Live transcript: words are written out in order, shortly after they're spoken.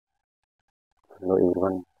Hello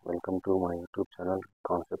everyone, welcome to my YouTube channel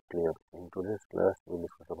Concept Layer. In today's class, we will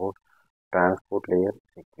discuss about transport layer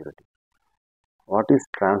security. What is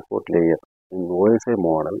transport layer? In OSI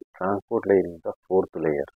model, transport layer is the fourth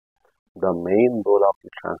layer. The main goal of the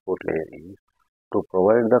transport layer is to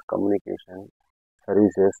provide the communication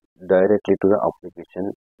services directly to the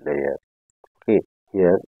application layer. Okay,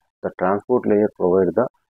 here the transport layer provides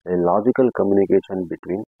a logical communication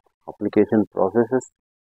between application processes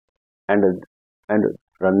and and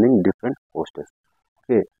running different hosts.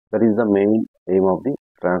 Okay, that is the main aim of the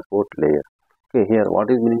transport layer. Okay, here what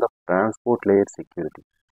is meaning of transport layer security?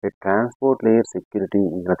 A transport layer security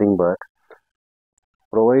is nothing but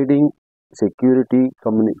providing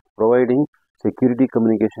providing security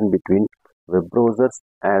communication between web browsers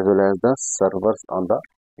as well as the servers on the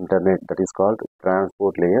internet. That is called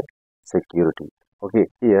transport layer security. Okay,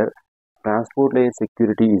 here transport layer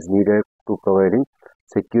security is needed to providing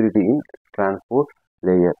security in transport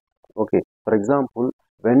layer. Okay, for example,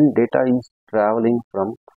 when data is traveling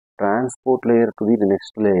from transport layer to the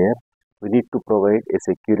next layer, we need to provide a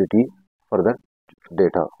security for that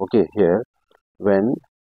data. Okay, here when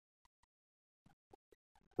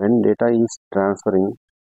data is transferring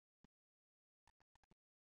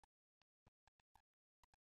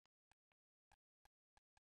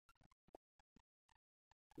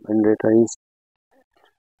when data is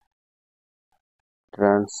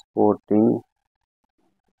transporting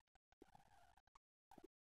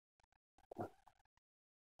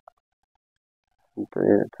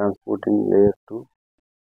layer to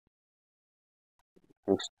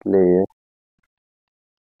next layer,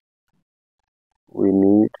 we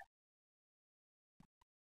need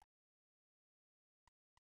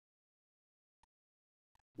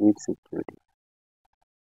security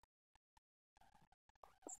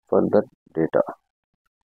for that data.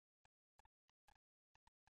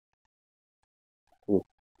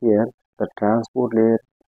 Here the transport layer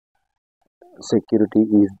security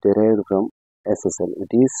is derived from SSL. It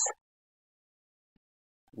is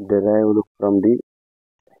derived from the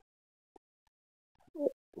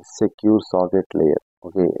secure socket layer.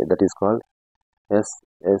 Okay, that is called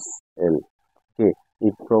SSL. Okay,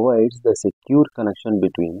 it provides the secure connection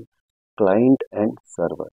between client and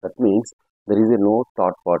server. That means there is no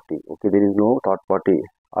third party. Okay, there is no third party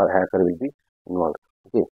or hacker will be involved.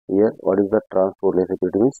 Okay, here what is the transport layer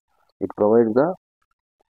security means? It provides the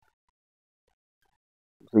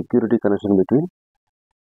security connection between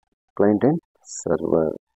client and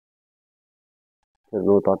server. There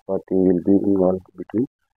no third party will be involved between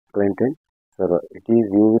client and server. It is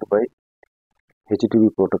used by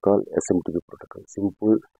HTTP protocol, SMTP protocol.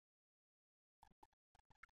 Simple.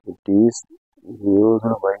 It is used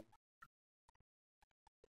by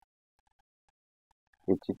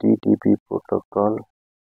HTTP protocol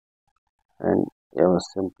and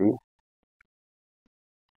SMTP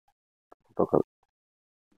protocol.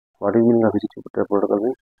 What is meaning of HTTP protocol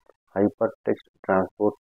means? Hypertext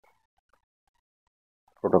transport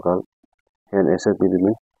protocol, and SMTP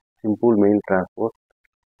means simple mail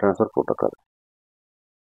transfer protocol.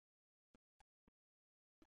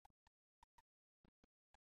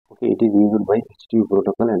 Okay, it is used by HTTP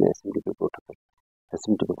protocol and SMTP protocol.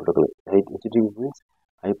 SMTP protocol. HTTP means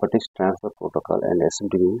hypertext transfer protocol and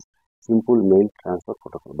SMTP means simple mail transfer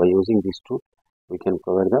protocol. By using these two, we can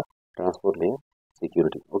cover the transport layer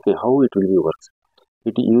security. Okay, how it will be works?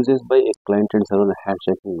 It uses by a client and server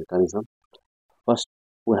handshaking mechanism. First,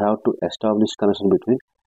 we have to establish connection between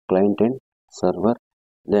client and server.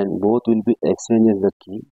 Then both will be exchanging the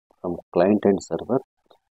key from client and server.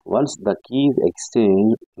 Once the key is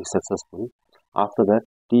exchanged is successful, after that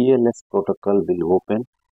TLS protocol will open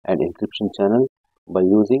an encryption channel by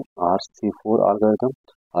using RC4 algorithm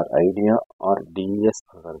or IDEA or DES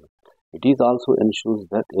algorithm. It is also ensures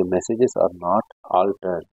that messages are not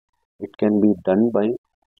altered. It can be done by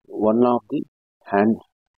one of the hashing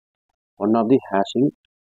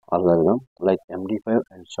algorithm like MD5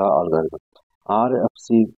 and SHA algorithm.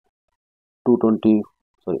 RFC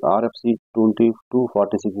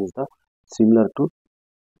 2246 is the similar to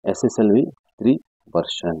SSLV 3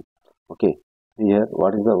 version. Okay, here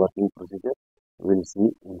what is the working procedure? We will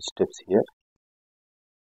see in steps here.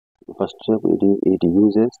 First step, it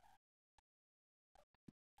uses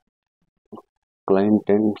client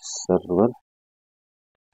and server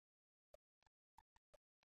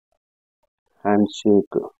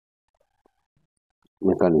handshake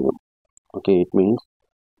mechanism. Okay, it means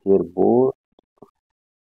here both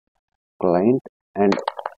client and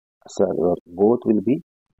server both will be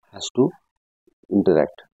has to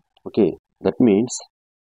interact. Okay, that means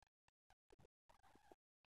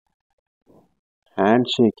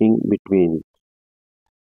handshaking between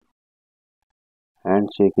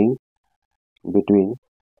handshaking between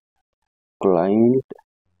client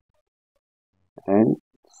and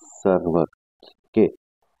server. Okay,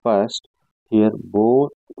 first here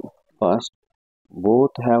first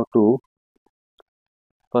both have to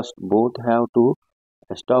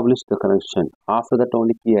establish the connection. After that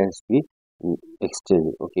only key has to be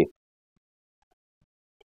exchanged. Okay,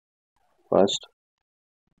 first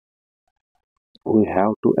we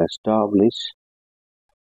have to establish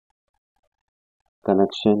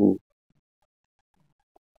connection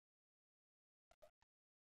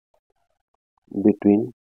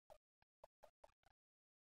between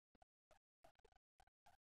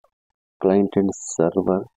client and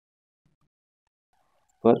server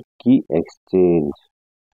for key exchange.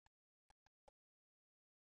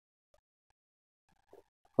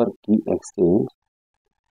 For key exchange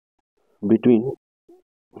between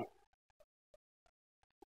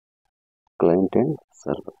client and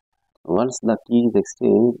server. Once the key is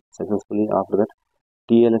exchanged successfully, after that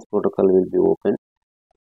TLS protocol will be open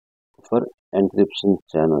for encryption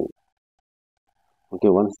channel. Okay,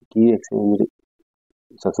 once the key exchange is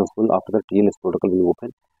successful, after that TLS protocol will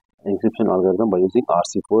open encryption algorithm by using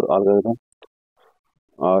RC4 algorithm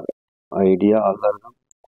or IDEA algorithm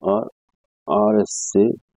or RDS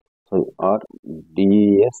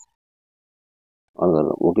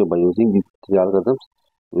algorithm. Okay, by using these three algorithms,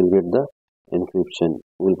 we will get the encryption.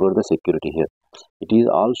 We will get the security here. It is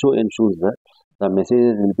also ensures that the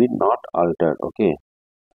messages will be not altered. Okay,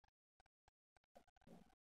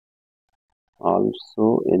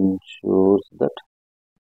 also ensures that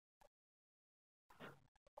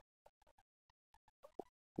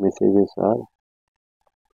messages are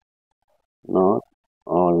not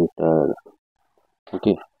altered.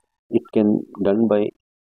 Okay, it can done by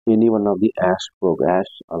any one of the hash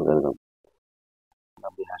algorithm.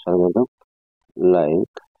 The hash algorithm like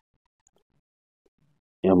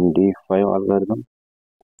MD5 algorithm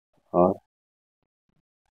or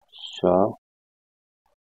SHA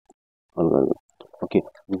algorithm. Okay,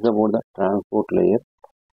 this is about the transport layer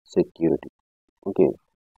security. Okay,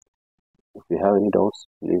 if you have any doubts,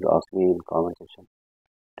 please ask me in comment section.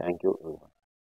 Thank you everyone.